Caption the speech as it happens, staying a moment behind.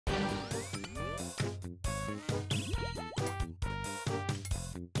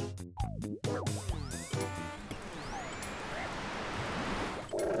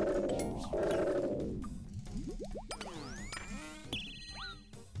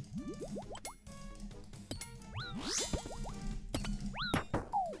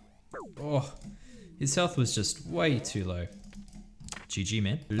Oh, his health was just way too low. GG,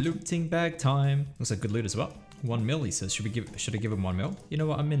 man. Looting bag time. Looks like good loot as well. 1 mil, he says. Should I give him 1 mil? You know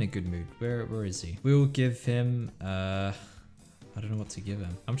what? I'm in a good mood. Where is he? We'll give him, I don't know what to give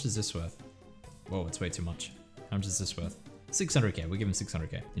him. How much is this worth? Whoa, it's way too much. How much is this worth? 600k. We'll give him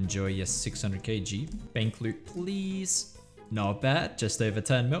 600k. Enjoy your 600k, G. Bank loot, please. Not bad. Just over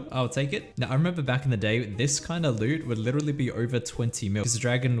 10 mil. I'll take it. Now, I remember back in the day, this kind of loot would literally be over 20 mil. Because the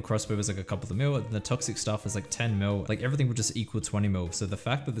dragon crossbow was like a couple of mil, and the toxic stuff was like 10 mil. Like everything would just equal 20 mil. So the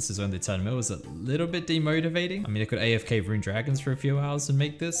fact that this is only 10 mil is a little bit demotivating. I mean, I could AFK rune dragons for a few hours and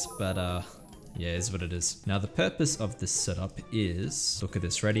make this, but yeah, it is what it is. Now, the purpose of this setup is, look at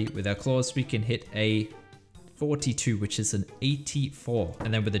this, ready? With our claws, we can hit a 42, which is an 84.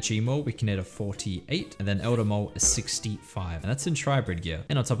 And then with the G-Mole, we can hit a 48. And then Elder Mole is 65. And that's in Tribrid gear.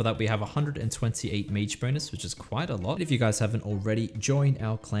 And on top of that, we have 128 mage bonus, which is quite a lot. If you guys haven't already, join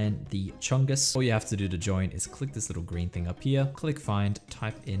our clan, the Chungus. All you have to do to join is click this little green thing up here, click find,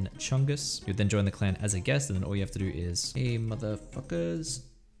 type in Chungus. You then join the clan as a guest. And then all you have to do is, hey, motherfuckers.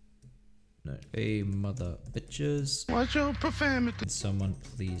 No, hey mother bitches. What's your profanity? Can someone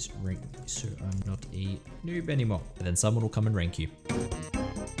please rank me so I'm not a noob anymore? And then someone will come and rank you.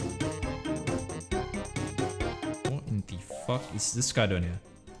 What in the fuck is this guy doing here?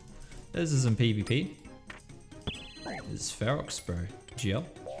 This isn't PvP. This is Ferox, bro. GL.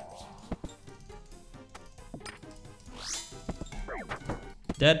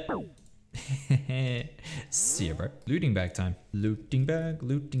 Dead. See ya, bro. Looting bag time. Looting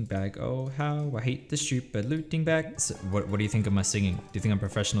bag. Oh, how I hate the stupid looting bag. So, what do you think of my singing? Do you think I'm a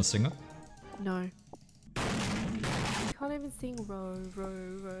professional singer? No. You can't even sing row, row,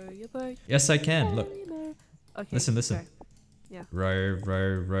 row your boat. Yes, I can. Look. Okay. Listen. Go. Yeah. Row,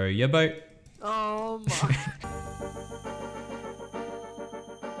 row, row your boat. Oh my.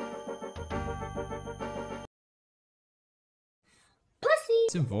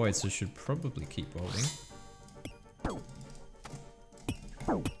 It's in void, so it should probably keep rolling.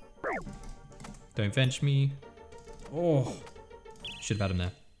 Don't venge me. Oh, should have had him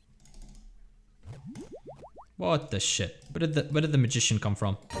there. What the shit? Where did the magician come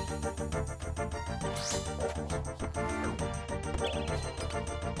from?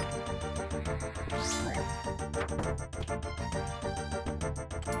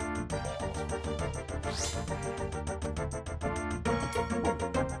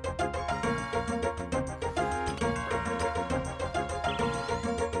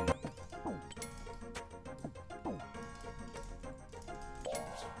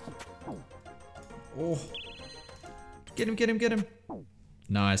 Oh, get him.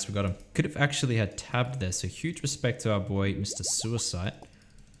 Nice, we got him. Could have actually had tabbed there, so huge respect to our boy, Mr. Suicide,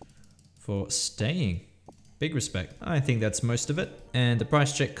 for staying. Big respect. I think that's most of it. And the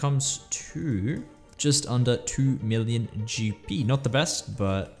price check comes to just under 2 million GP. Not the best,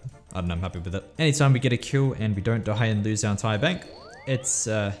 but I don't know, I'm happy with it. Anytime we get a kill and we don't die and lose our entire bank, it's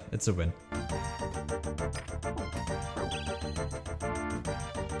a win.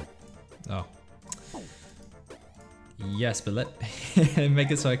 Oh. Yes, but let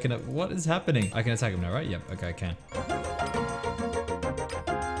make it so I can. What is happening? I can attack him now, right? Yep. Okay, I can.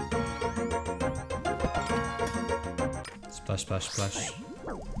 Splash, splash, splash.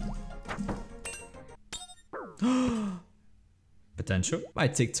 Potential. My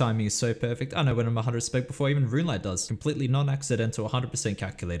tick timing is so perfect. I know when I'm 100 spec before even Runelight does. Completely non-accidental, 100%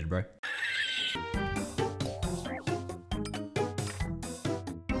 calculated, bro.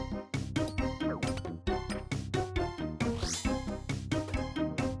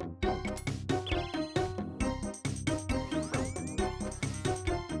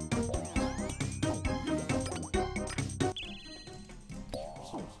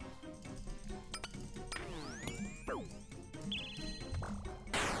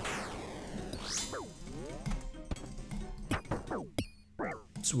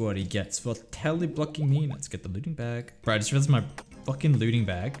 That's what he gets for tele-blocking me. Let's get the looting bag. Bro, I just realized my fucking looting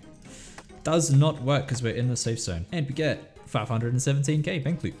bag does not work because we're in the safe zone. And we get 517k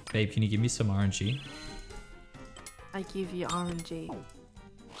bank loot. Babe, can you give me some RNG? I give you RNG.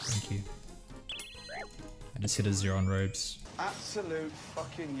 Thank you. I just hit a 0 on robes. Absolute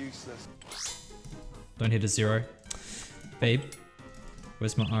fucking useless. Don't hit a 0. Babe,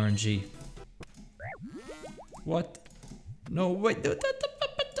 where's my RNG? What? No, wait.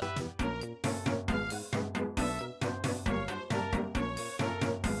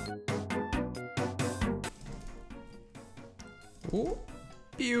 Oh,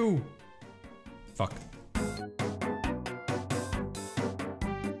 pew. Fuck.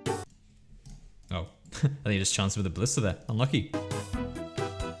 Oh, I think he just chanced with a blister there. Unlucky.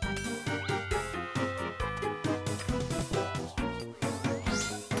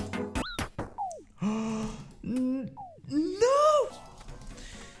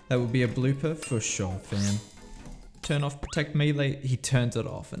 That would be a blooper for sure, fam. Turn off protect melee. He turned it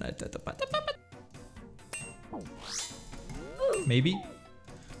off and I did the maybe.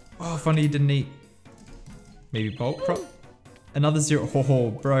 Oh, funny he didn't eat. Maybe bolt prop. Another 0.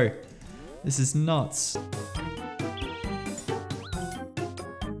 Oh, bro. This is nuts.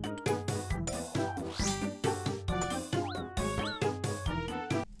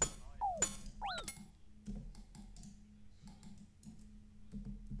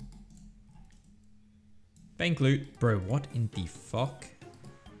 Bank loot. Bro, what in the fuck?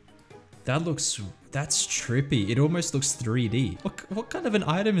 That's trippy. It almost looks 3D. What kind of an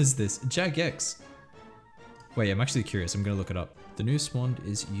item is this? Jagex. Wait, I'm actually curious. I'm gonna look it up. The newest wand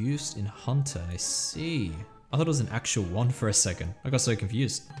is used in Hunter. I see. I thought it was an actual wand for a second. I got so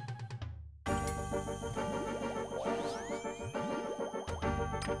confused.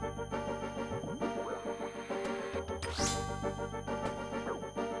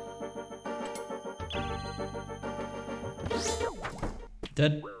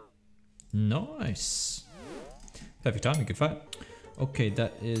 Dead. Nice. Perfect timing, good fight. Okay,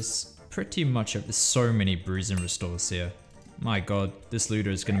 that is pretty much it. There's so many brews and restores here. My god, this looter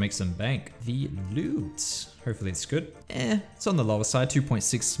is gonna make some bank. The loot. Hopefully it's good. It's on the lower side,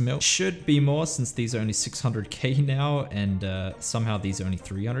 2.6 mil. Should be more since these are only 600k now, and somehow these are only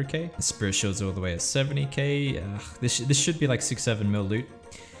 300k. The spirit shield's all the way at 70k. This should be like 6-7 mil loot.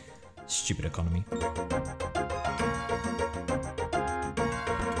 Stupid economy.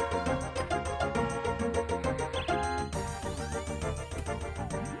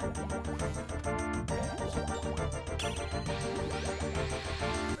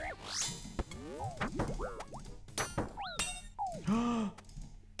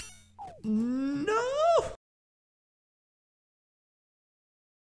 No!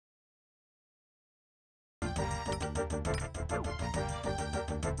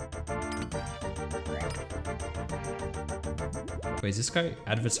 Wait, is this guy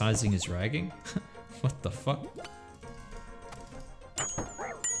advertising his ragging? What the fuck?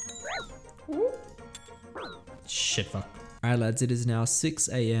 Shit fuck. Alright lads, it is now 6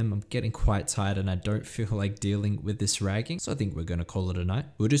 AM. I'm getting quite tired and I don't feel like dealing with this ragging. So I think we're going to call it a night.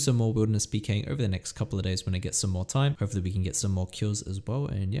 We'll do some more Wilderness PKing over the next couple of days when I get some more time. Hopefully we can get some more kills as well.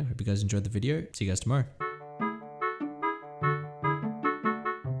 And yeah, hope you guys enjoyed the video. See you guys tomorrow.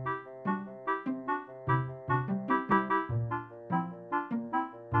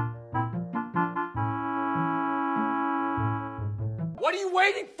 What are you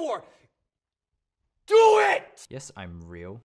waiting for? Do it! Yes, I'm real.